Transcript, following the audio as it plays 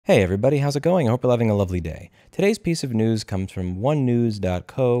Hey everybody, how's it going? I hope you're having a lovely day. Today's piece of news comes from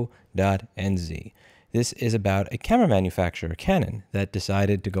onenews.co.nz. This is about a camera manufacturer, Canon, that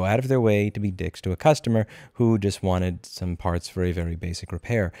decided to go out of their way to be dicks to a customer who just wanted some parts for a very basic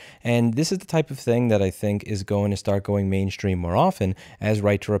repair. And this is the type of thing that I think is going to start going mainstream more often as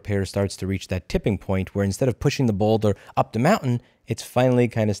right to repair starts to reach that tipping point where instead of pushing the boulder up the mountain, it's finally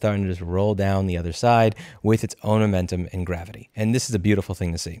kind of starting to just roll down the other side with its own momentum and gravity. And this is a beautiful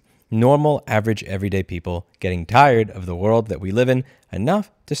thing to see. Normal, average, everyday people getting tired of the world that we live in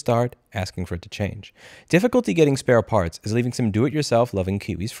enough to start asking for it to change. Difficulty getting spare parts is leaving some do-it-yourself loving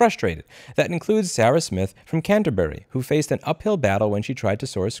Kiwis frustrated. That includes Sarah Smith from Canterbury, who faced an uphill battle when she tried to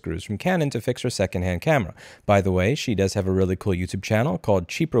source screws from Canon to fix her secondhand camera. By the way, she does have a really cool YouTube channel called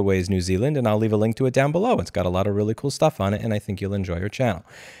Cheaper Ways New Zealand, and I'll leave a link to it down below. It's got a lot of really cool stuff on it, and I think you'll enjoy her channel.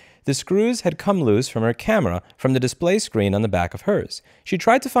 The screws had come loose from her camera from the display screen on the back of hers. She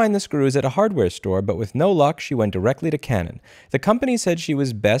tried to find the screws at a hardware store, but with no luck, she went directly to Canon. The company said she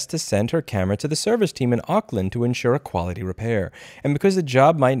was best to send her camera to the service team in Auckland to ensure a quality repair. And because the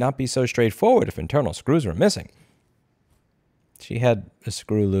job might not be so straightforward if internal screws were missing, she had a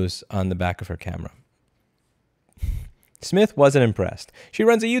screw loose on the back of her camera. Smith wasn't impressed. She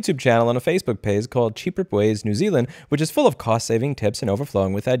runs a YouTube channel and a Facebook page called Cheaper Ways New Zealand, which is full of cost-saving tips and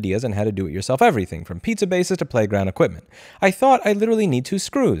overflowing with ideas on how to do-it-yourself everything, from pizza bases to playground equipment. I thought I literally need 2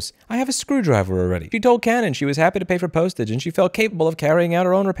 screws. I have a screwdriver already. She told Canon she was happy to pay for postage and she felt capable of carrying out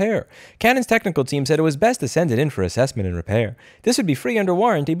her own repair. Canon's technical team said it was best to send it in for assessment and repair. This would be free under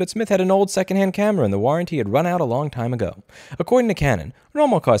warranty, but Smith had an old secondhand camera and the warranty had run out a long time ago. According to Canon,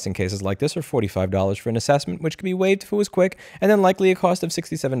 normal costs in cases like this are $45 for an assessment, which could be waived if it was quick, and then likely a cost of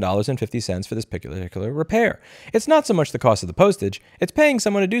 $67.50 for this particular repair. It's not so much the cost of the postage, it's paying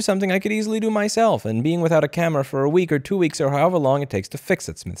someone to do something I could easily do myself, and being without a camera for a week or 2 weeks or however long it takes to fix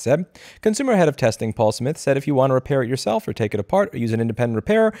it, Smith said. Consumer head of testing Paul Smith said if you want to repair it yourself or take it apart or use an independent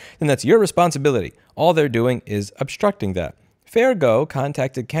repairer, then that's your responsibility. All they're doing is obstructing that. Fairgo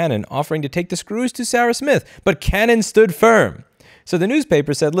contacted Canon offering to take the screws to Sarah Smith, but Canon stood firm. So the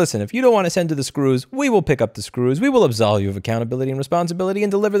newspaper said, listen, if you don't want to send to the screws, we will pick up the screws. We will absolve you of accountability and responsibility and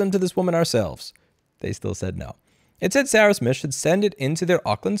deliver them to this woman ourselves. They still said no. It said Sarah Smith should send it into their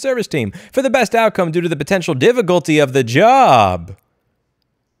Auckland service team for the best outcome due to the potential difficulty of the job.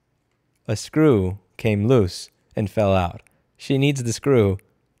 A screw came loose and fell out. She needs the screw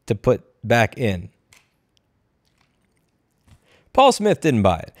to put back in. Paul Smith didn't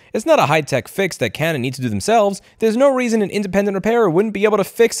buy it. It's not a high-tech fix that Canon needs to do themselves. There's no reason an independent repairer wouldn't be able to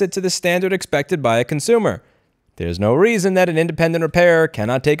fix it to the standard expected by a consumer. There's no reason that an independent repairer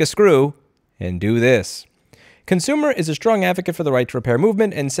cannot take a screw and do this. Consumer is a strong advocate for the right to repair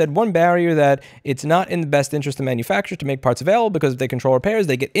movement and said one barrier that it's not in the best interest of manufacturers to make parts available because if they control repairs,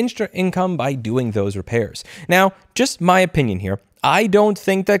 they get extra income by doing those repairs. Now, just my opinion here. I don't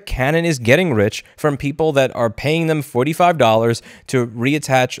think that Canon is getting rich from people that are paying them $45 to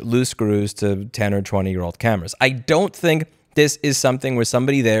reattach loose screws to 10 or 20-year-old cameras. I don't think this is something where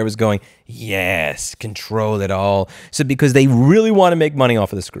somebody there was going, yes, control it all. So because they really want to make money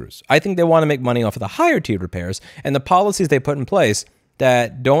off of the screws. I think they want to make money off of the higher tiered repairs and the policies they put in place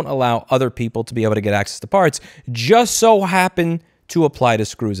that don't allow other people to be able to get access to parts just so happen to apply to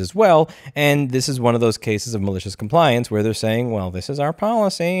screws as well, and this is one of those cases of malicious compliance where they're saying, well, this is our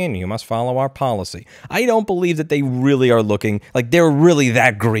policy and you must follow our policy. I don't believe that they really are looking like they're really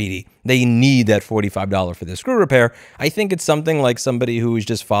that greedy. They need that $45 for their screw repair. I think it's something like somebody who is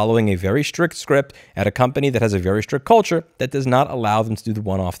just following a very strict script at a company that has a very strict culture that does not allow them to do the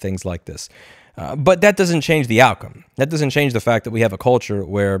one-off things like this. But that doesn't change the outcome. That doesn't change the fact that we have a culture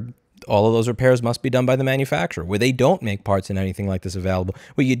where all of those repairs must be done by the manufacturer, where they don't make parts and anything like this available,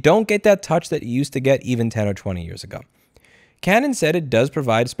 where you don't get that touch that you used to get even 10 or 20 years ago. Canon said it does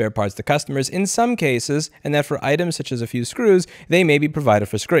provide spare parts to customers in some cases, and that for items such as a few screws, they may be provided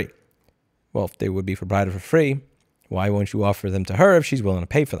for free. Well, if they would be provided for free, why won't you offer them to her if she's willing to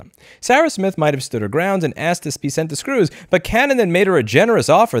pay for them? Sarah Smith might have stood her ground and asked to be sent the screws, but Canon then made her a generous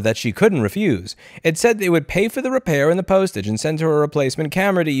offer that she couldn't refuse. It said they would pay for the repair and the postage and send her a replacement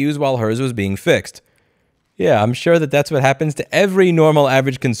camera to use while hers was being fixed. Yeah, I'm sure that that's what happens to every normal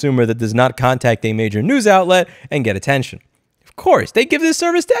average consumer that does not contact a major news outlet and get attention. Of course, they give this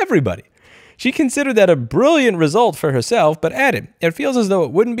service to everybody. She considered that a brilliant result for herself, but added, it feels as though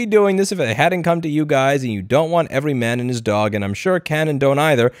it wouldn't be doing this if it hadn't come to you guys, and you don't want every man and his dog, and I'm sure Canon don't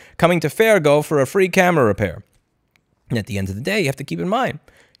either, coming to Fairgo for a free camera repair. And at the end of the day, you have to keep in mind,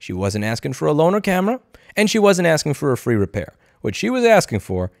 she wasn't asking for a loaner camera, and she wasn't asking for a free repair. What she was asking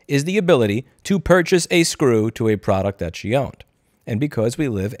for is the ability to purchase a screw to a product that she owned. And because we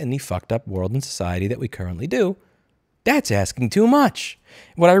live in the fucked up world and society that we currently do, that's asking too much.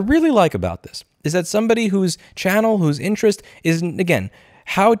 What I really like about this is that somebody whose channel, whose interest is, again,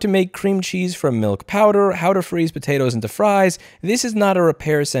 how to make cream cheese from milk powder, how to freeze potatoes into fries. This is not a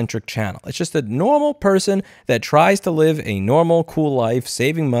repair-centric channel. It's just a normal person that tries to live a normal, cool life,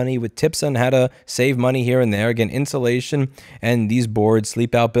 saving money with tips on how to save money here and there. Again, insulation and these boards,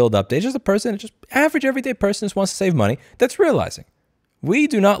 sleep out, build up. They're just a person, just average everyday person who wants to save money that's realizing we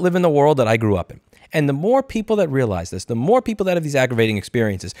do not live in the world that I grew up in. And the more people that realize this, the more people that have these aggravating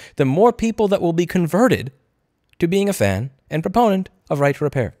experiences, the more people that will be converted to being a fan and proponent of right to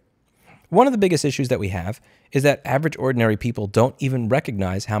repair. One of the biggest issues that we have is that average ordinary people don't even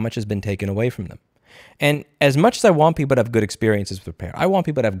recognize how much has been taken away from them. And as much as I want people to have good experiences with repair, I want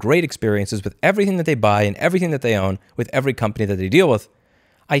people to have great experiences with everything that they buy and everything that they own with every company that they deal with.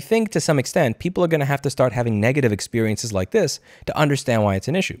 I think to some extent, people are going to have to start having negative experiences like this to understand why it's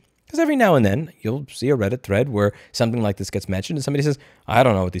an issue. Because every now and then, you'll see a Reddit thread where something like this gets mentioned and somebody says, I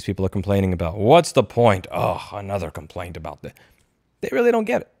don't know what these people are complaining about. What's the point? Oh, another complaint about this. They really don't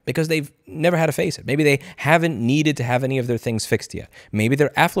get it because they've never had to face it. Maybe they haven't needed to have any of their things fixed yet. Maybe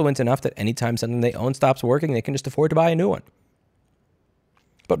they're affluent enough that anytime something they own stops working, they can just afford to buy a new one.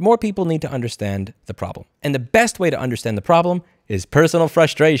 But more people need to understand the problem. And the best way to understand the problem is personal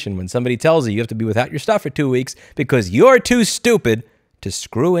frustration when somebody tells you have to be without your stuff for 2 weeks because you're too stupid to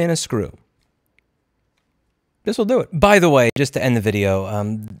screw in a screw. This will do it. By the way, just to end the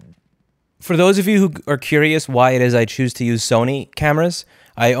video, for those of you who are curious why it is I choose to use Sony cameras,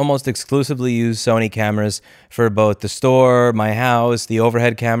 I almost exclusively use Sony cameras for both the store, my house, the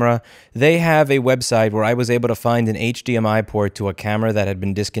overhead camera. They have a website where I was able to find an HDMI port to a camera that had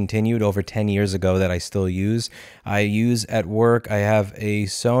been discontinued over 10 years ago that I still use. I use at work, I have a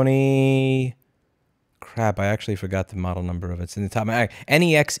Sony... Crap, I actually forgot the model number of it. It's in the top.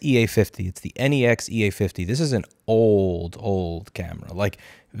 NEX EA50. It's the NEX EA50. This is an old camera. Like,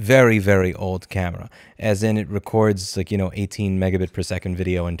 very, very old camera. As in, it records, like, 18 megabit per second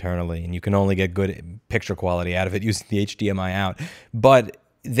video internally. And you can only get good picture quality out of it using the HDMI out. But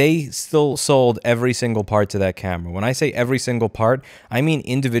they still sold every single part to that camera. When I say every single part, I mean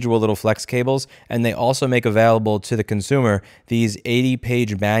individual little flex cables, and they also make available to the consumer these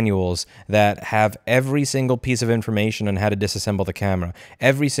 80-page manuals that have every single piece of information on how to disassemble the camera,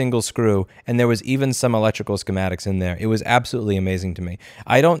 every single screw, and there was even some electrical schematics in there. It was absolutely amazing to me.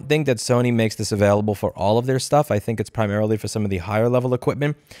 I don't think that Sony makes this available for all of their stuff. I think it's primarily for some of the higher level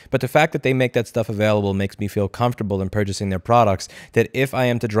equipment, but the fact that they make that stuff available makes me feel comfortable in purchasing their products, that if I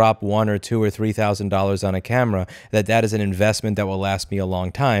am to drop $1,000 or $2,000 or $3,000 on a camera, that is an investment that will last me a long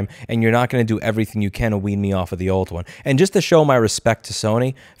time, and you're not going to do everything you can to wean me off of the old one. And just to show my respect to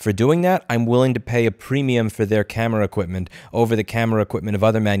Sony for doing that, I'm willing to pay a premium for their camera equipment over the camera equipment of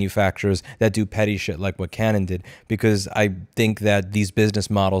other manufacturers that do petty shit like what Canon did, because I think that these business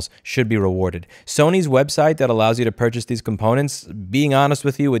models should be rewarded. Sony's website that allows you to purchase these components, being honest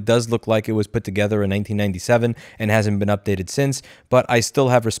with you, it does look like it was put together in 1997 and hasn't been updated since, but I still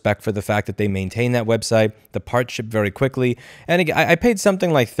have respect for the fact that they maintain that website. The parts ship very quickly. And again, I paid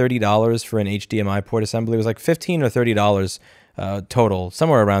something like $30 for an HDMI port assembly. It was like $15 or $30 total,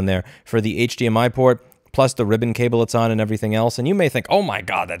 somewhere around there, for the HDMI port, plus the ribbon cable it's on and everything else. And you may think, oh my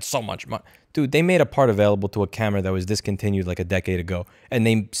God, that's so much money. Dude, they made a part available to a camera that was discontinued like a decade ago, and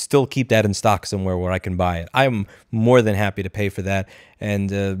they still keep that in stock somewhere where I can buy it. I'm more than happy to pay for that, and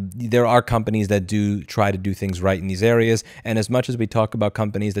there are companies that do try to do things right in these areas, and as much as we talk about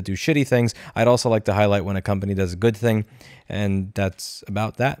companies that do shitty things, I'd also like to highlight when a company does a good thing, and that's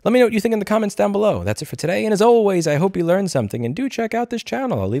about that. Let me know what you think in the comments down below. That's it for today, and as always, I hope you learned something, and do check out this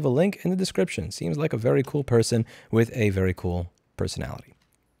channel. I'll leave a link in the description. Seems like a very cool person with a very cool personality.